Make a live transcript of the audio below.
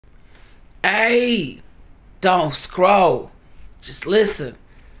Hey, don't scroll. Just listen.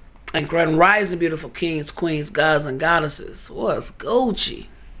 And Grand Rising, beautiful kings, queens, gods, and goddesses. What's Gucci?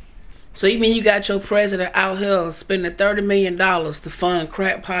 So you mean you got your president out here spending $30 million to fund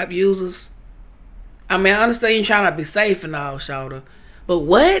crack pipe users? I mean, I understand you trying to be safe and all, shoulder. But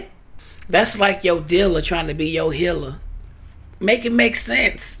what? That's like your dealer trying to be your healer. Make it make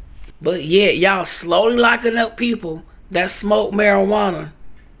sense. But yet y'all slowly locking up people that smoke marijuana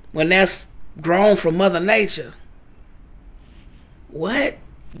when that's grown from Mother Nature. What?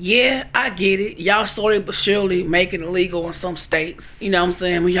 Yeah, I get it. Y'all slowly but surely making it legal in some states. You know what I'm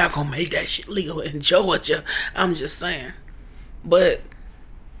saying? Well, y'all gonna make that shit legal in Georgia. I'm just saying. But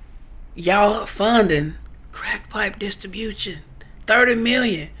y'all funding crack pipe distribution. 30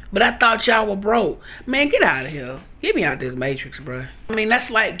 million. But I thought y'all were broke. Man, get out of here. Get me out this matrix, bro. I mean, that's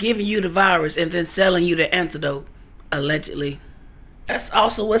like giving you the virus and then selling you the antidote, allegedly. That's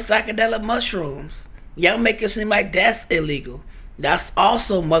also with psychedelic mushrooms. Y'all make it seem like that's illegal. That's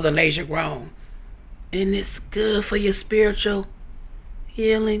also Mother Nature grown. And it's good for your spiritual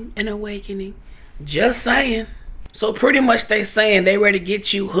healing and awakening. Just saying. So pretty much they saying they ready to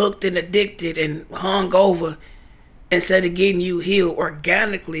get you hooked and addicted and hung over instead of getting you healed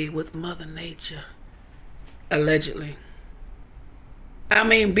organically with Mother Nature. Allegedly. I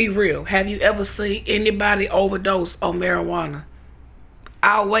mean, be real. Have you ever seen anybody overdose on marijuana?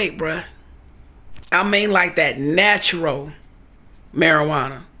 I'll wait, bruh. I mean like that natural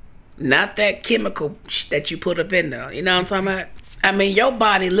marijuana. Not that chemical that you put up in there. You know what I'm talking about? I mean, your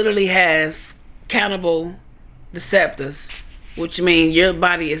body literally has cannibal receptors, which means your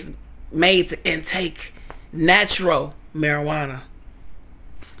body is made to intake natural marijuana.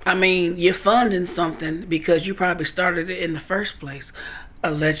 I mean, you're funding something because you probably started it in the first place,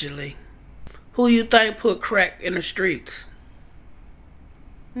 allegedly. Who you think put crack in the streets?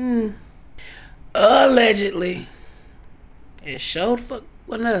 Allegedly. It showed fuck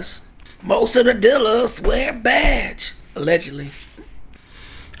with us. Most of the dealers wear a badge. Allegedly.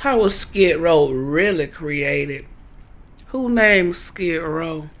 How was Skid Row really created? Who named Skid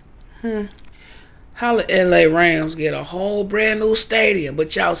Row? How the LA Rams get a whole brand new stadium,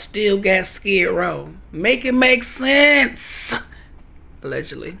 but y'all still got Skid Row? Make it make sense.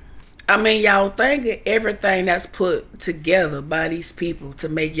 Allegedly. I mean, y'all think everything that's put together by these people to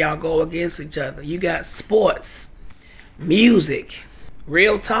make y'all go against each other. You got sports, music,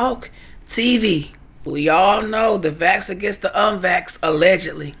 real talk, TV. We all know the vax against the unvax,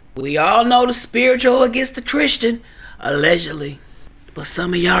 allegedly. We all know the spiritual against the Christian, allegedly. But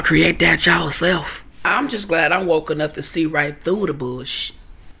some of y'all create that y'all-self. I'm just glad I'm woke enough to see right through the bush.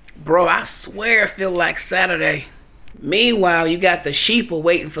 Bro, I swear it feel like Saturday. Meanwhile, you got the sheeple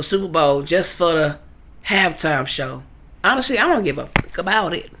waiting for Super Bowl just for the halftime show. Honestly, I don't give a fuck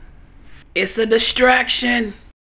about it. It's a distraction.